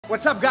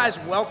What's up, guys?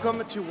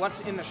 Welcome to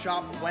What's in the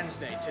Shop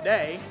Wednesday.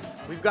 Today,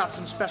 we've got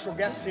some special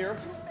guests here.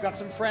 We've got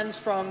some friends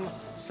from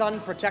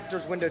Sun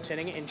Protectors Window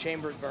Tinting in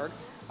Chambersburg.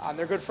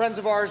 They're good friends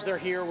of ours. They're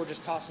here. We're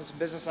just tossing some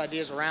business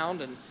ideas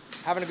around and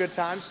having a good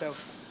time. So,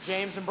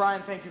 James and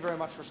Brian, thank you very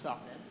much for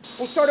stopping in.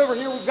 We'll start over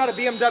here. We've got a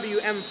BMW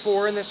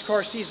M4, and this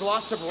car sees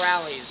lots of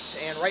rallies.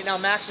 And right now,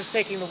 Max is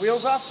taking the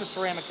wheels off to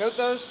ceramic coat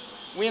those.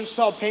 We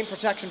installed paint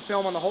protection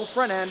film on the whole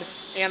front end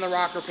and the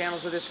rocker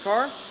panels of this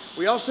car.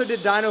 We also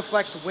did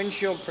DynoFlex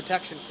windshield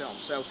protection film.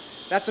 So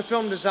that's a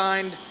film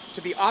designed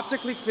to be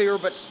optically clear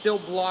but still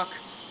block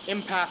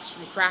impacts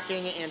from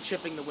cracking and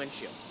chipping the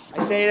windshield.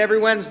 I say it every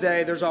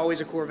Wednesday, there's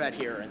always a Corvette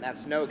here, and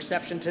that's no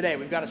exception today.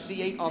 We've got a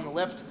C8 on the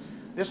lift.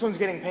 This one's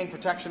getting paint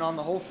protection on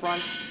the whole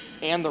front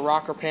and the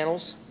rocker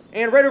panels.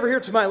 And right over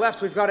here to my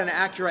left, we've got an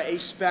Acura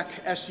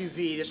A-Spec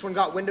SUV. This one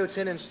got window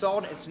tint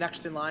installed. It's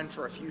next in line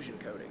for a fusion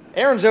coating.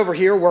 Aaron's over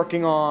here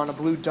working on a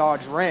blue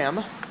Dodge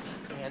Ram.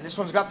 And this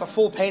one's got the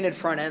full painted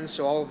front end,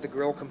 so all of the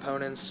grille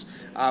components.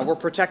 We're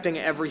protecting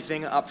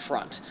everything up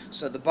front.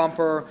 So the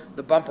bumper,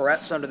 the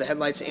bumperettes under the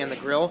headlights, and the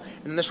grille.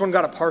 And then this one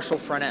got a partial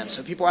front end.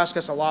 So people ask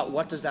us a lot,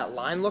 what does that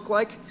line look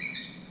like?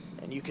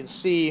 And you can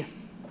see,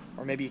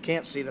 or maybe you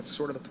can't see, that's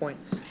sort of the point.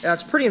 Yeah,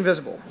 it's pretty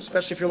invisible,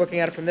 especially if you're looking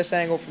at it from this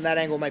angle. From that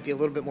angle, it might be a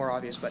little bit more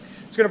obvious, but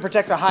it's going to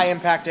protect the high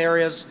impact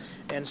areas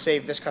and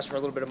save this customer a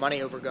little bit of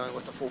money over going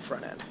with the full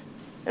front end.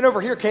 And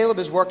over here, Caleb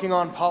is working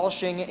on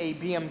polishing a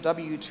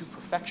BMW to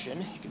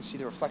perfection. You can see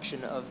the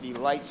reflection of the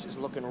lights is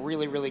looking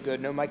really, really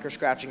good. No micro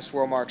scratching,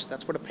 swirl marks.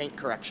 That's what a paint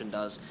correction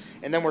does.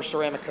 And then we're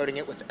ceramic coating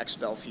it with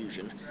XPEL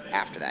Fusion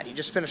after that. He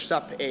just finished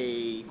up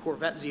a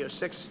Corvette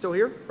Z06, still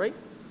here, right?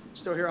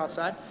 Still here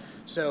outside.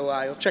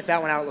 So you'll check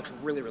that one out. It looks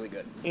really, really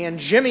good. And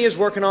Jimmy is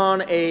working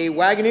on a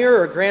Wagoneer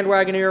or a Grand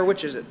Wagoneer.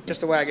 Which is it?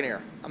 Just a Wagoneer.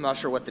 I'm not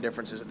sure what the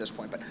difference is at this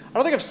point, but I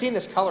don't think I've seen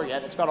this color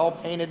yet. It's got all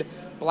painted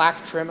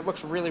black trim. It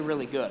looks really,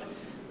 really good.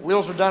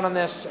 Wheels are done on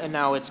this, and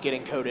now it's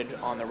getting coated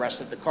on the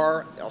rest of the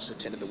car. They also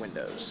tinted the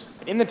windows.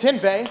 In the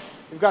tint bay,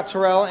 we've got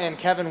Terrell and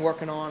Kevin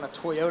working on a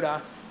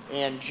Toyota,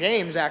 and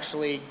James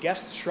actually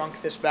guest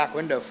shrunk this back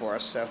window for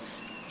us. So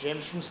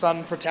James from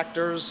Sun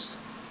Protectors,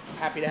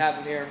 happy to have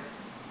him here.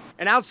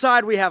 And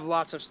outside, we have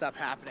lots of stuff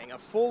happening. A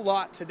full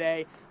lot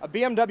today, a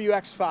BMW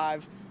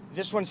X5.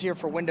 This one's here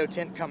for window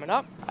tint coming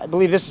up. I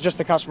believe this is just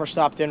the customer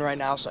stopped in right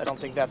now, so I don't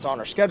think that's on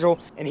our schedule.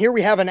 And here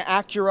we have an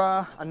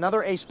Acura,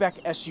 another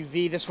A-Spec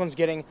SUV. This one's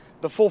getting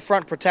the full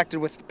front protected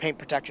with paint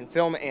protection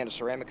film and a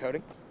ceramic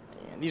coating.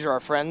 And these are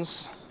our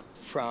friends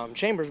from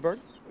Chambersburg.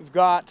 We've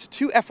got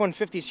two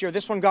F-150s here.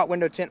 This one got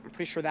window tint. I'm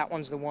pretty sure that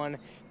one's the one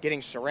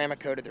getting ceramic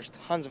coated. There's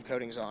tons of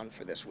coatings on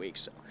for this week.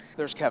 So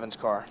there's Kevin's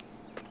car.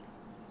 You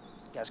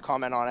guys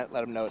comment on it,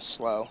 let him know it's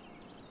slow.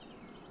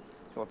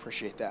 He'll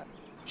appreciate that.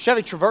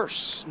 Chevy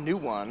Traverse, new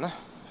one.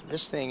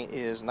 This thing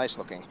is nice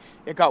looking.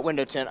 It got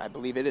window tint. I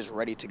believe it is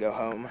ready to go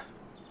home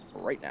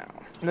right now.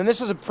 And then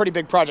this is a pretty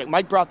big project.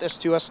 Mike brought this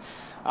to us.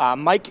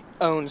 Mike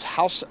owns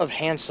House of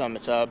Handsome.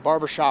 It's a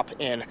barbershop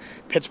in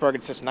Pittsburgh.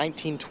 It's this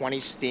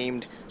 1920s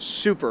themed,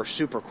 super,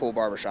 super cool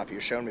barbershop. He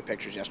was showing me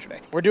pictures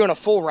yesterday. We're doing a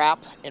full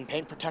wrap in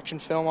paint protection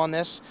film on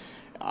this.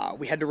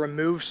 We had to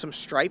remove some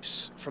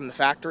stripes from the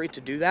factory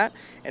to do that,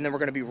 and then we're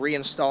going to be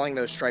reinstalling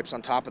those stripes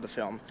on top of the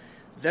film.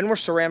 Then we're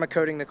ceramic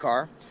coating the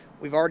car.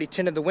 We've already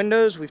tinted the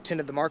windows, we've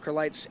tinted the marker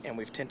lights, and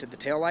we've tinted the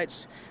tail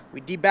lights. We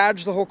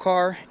debadged the whole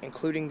car,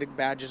 including the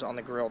badges on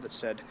the grille that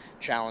said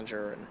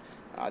Challenger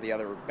and the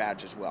other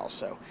badge as well.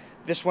 So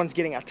this one's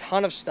getting a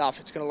ton of stuff.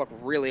 It's going to look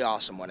really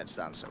awesome when it's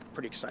done, so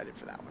pretty excited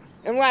for that one.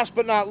 And last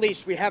but not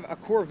least, we have a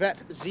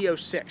Corvette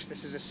Z06.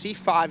 This is a C5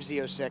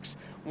 Z06,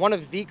 one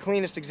of the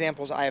cleanest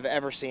examples I have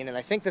ever seen, and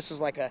I think this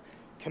is like a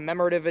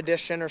commemorative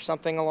edition or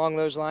something along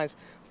those lines.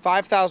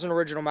 5,000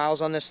 original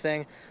miles on this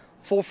thing.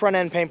 Full front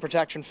end paint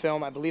protection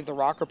film, I believe the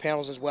rocker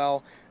panels as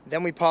well.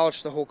 Then we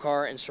polished the whole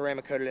car and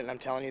ceramic coated it, and I'm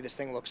telling you, this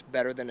thing looks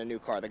better than a new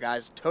car. The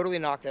guys totally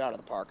knocked it out of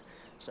the park.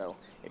 So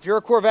if you're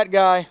a Corvette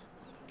guy,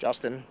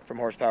 Justin from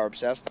Horsepower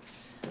Obsessed,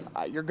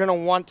 you're gonna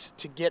want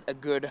to get a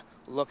good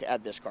look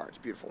at this car. It's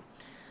beautiful.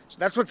 So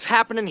that's what's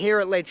happening here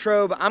at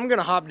Latrobe. I'm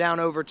gonna hop down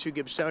over to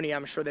Gibsonia.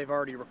 I'm sure they've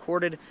already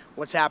recorded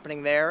what's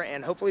happening there,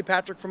 and hopefully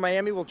Patrick from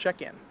Miami will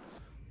check in.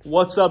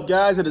 What's up,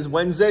 guys? It is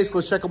Wednesday, so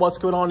let's check out what's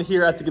going on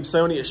here at the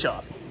Gibsonia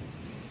shop.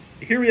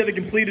 Here we have a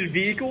completed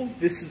vehicle.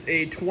 This is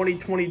a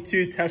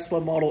 2022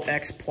 Tesla Model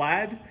X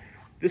Plaid.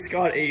 This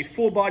got a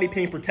full body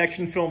paint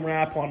protection film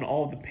wrap on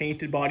all of the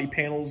painted body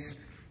panels,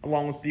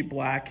 along with the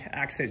black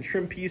accent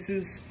trim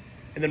pieces,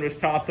 and then was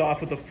topped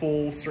off with a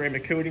full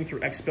ceramic coating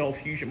through XPEL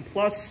Fusion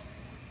Plus.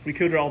 We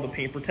coated all the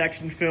paint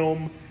protection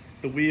film,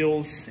 the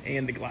wheels,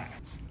 and the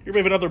glass. Here we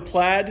have another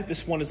Plaid.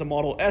 This one is a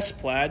Model S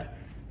Plaid.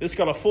 This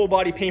got a full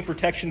body paint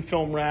protection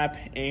film wrap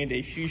and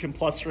a Fusion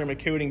Plus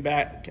ceramic coating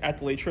back at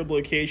the Latrobe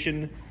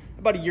location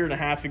about a year and a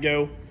half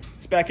ago.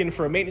 It's back in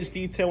for a maintenance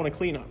detail and a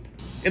cleanup.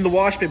 In the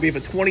wash bay, we have a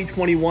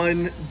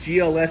 2021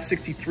 GLS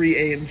 63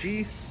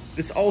 AMG.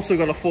 This also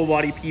got a full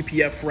body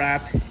PPF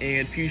wrap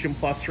and Fusion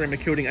Plus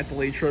ceramic coating at the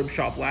Latrobe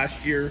shop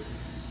last year.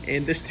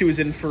 And this too is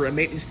in for a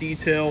maintenance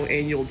detail,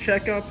 annual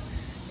checkup,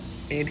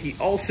 And he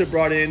also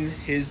brought in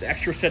his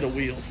extra set of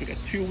wheels. We got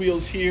 2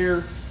 wheels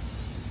here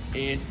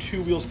and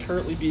 2 wheels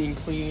currently being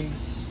cleaned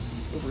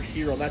over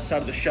here on that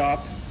side of the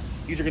shop.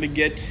 These are gonna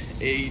get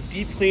a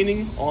deep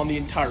cleaning on the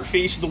entire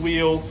face of the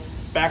wheel,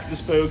 back of the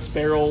spokes,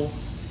 barrel,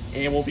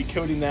 and we'll be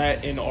coating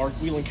that in our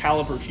wheel and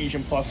caliper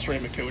Fusion Plus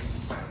ceramic coating.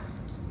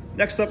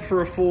 Next up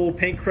for a full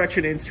paint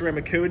correction and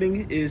ceramic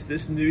coating is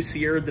this new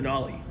Sierra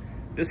Denali.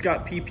 This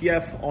got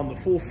PPF on the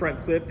full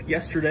front clip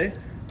yesterday.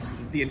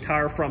 The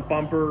entire front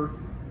bumper,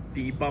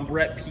 the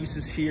bumperette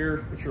pieces here,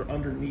 which are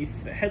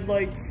underneath the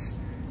headlights,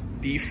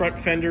 the front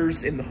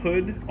fenders and the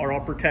hood are all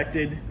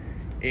protected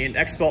in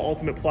XPEL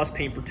Ultimate Plus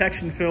paint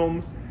protection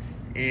film.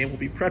 And we'll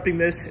be prepping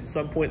this at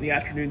some point in the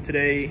afternoon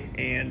today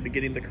and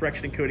beginning the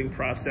correction and coating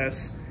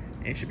process,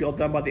 and should be all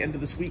done by the end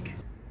of this week.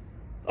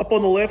 Up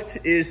on the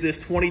lift is this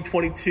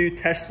 2022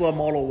 Tesla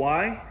Model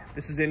Y.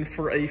 This is in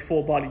for a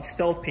full body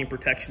stealth paint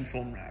protection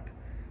film wrap.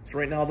 So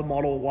right now the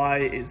Model Y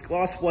is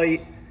gloss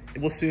white.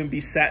 It will soon be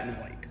satin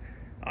white.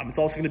 It's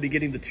also going to be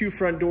getting the 2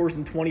 front doors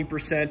and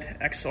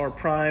 20% XR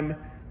Prime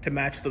to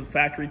match the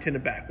factory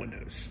tinted back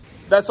windows.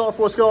 That's all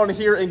for what's going on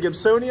here in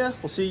Gibsonia.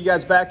 We'll see you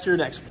guys back here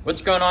next week.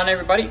 What's going on,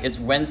 everybody? It's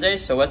Wednesday,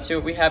 so let's see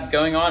what we have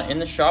going on in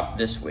the shop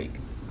this week.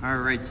 All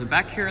right, so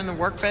back here in the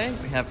work bay,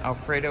 we have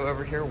Alfredo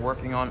over here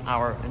working on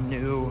our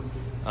new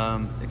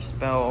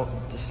XPEL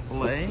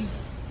display.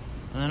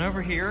 And then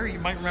over here, you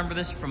might remember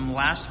this from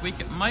last week.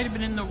 It might have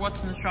been in the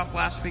What's in the Shop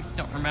last week,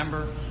 don't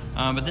remember.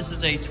 But this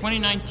is a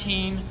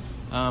 2019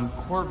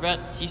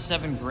 Corvette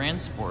C7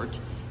 Grand Sport.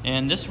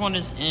 And this one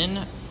is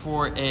in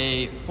for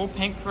a full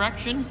paint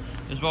correction,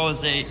 as well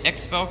as a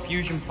XPEL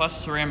Fusion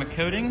Plus ceramic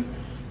coating.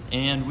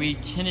 And we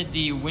tinted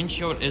the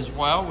windshield as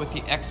well with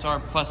the XR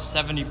Plus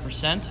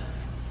 70%.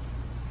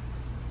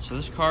 So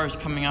this car is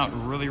coming out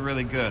really,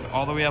 really good.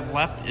 All that we have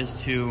left is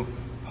to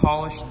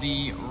polish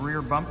the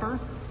rear bumper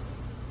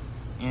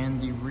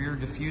and the rear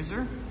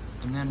diffuser,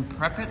 and then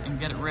prep it and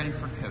get it ready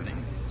for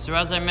coating. So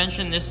as I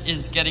mentioned, this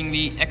is getting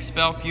the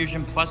XPEL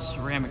Fusion Plus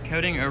ceramic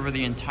coating over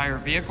the entire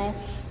vehicle.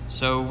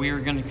 So we are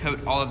going to coat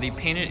all of the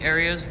painted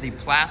areas, the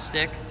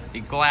plastic, the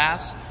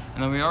glass,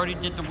 and then we already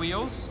did the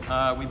wheels.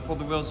 We pulled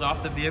the wheels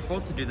off the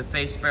vehicle to do the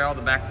face barrel,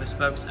 the back of the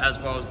spokes, as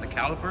well as the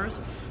calipers.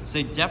 So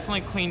they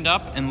definitely cleaned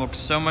up and look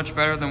so much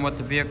better than what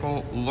the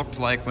vehicle looked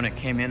like when it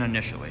came in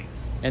initially.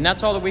 And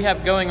that's all that we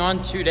have going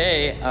on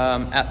today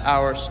at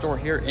our store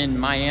here in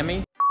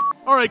Miami.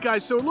 All right,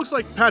 guys, so it looks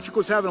like Patrick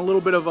was having a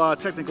little bit of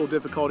technical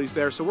difficulties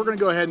there, so we're going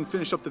to go ahead and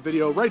finish up the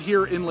video right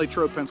here in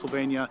Latrobe,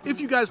 Pennsylvania. If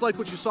you guys liked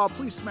what you saw,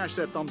 please smash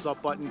that thumbs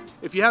up button.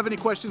 If you have any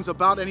questions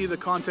about any of the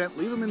content,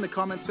 leave them in the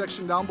comment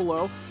section down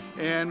below.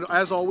 And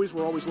as always,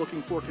 we're always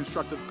looking for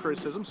constructive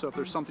criticism, so if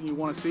there's something you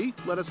want to see,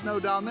 let us know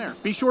down there.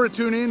 Be sure to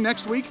tune in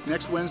next week,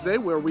 next Wednesday,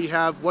 where we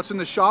have What's in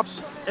the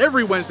Shops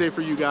every Wednesday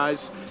for you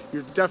guys.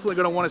 You're definitely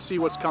going to want to see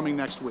what's coming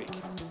next week.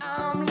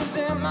 I'm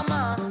losing my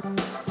mind.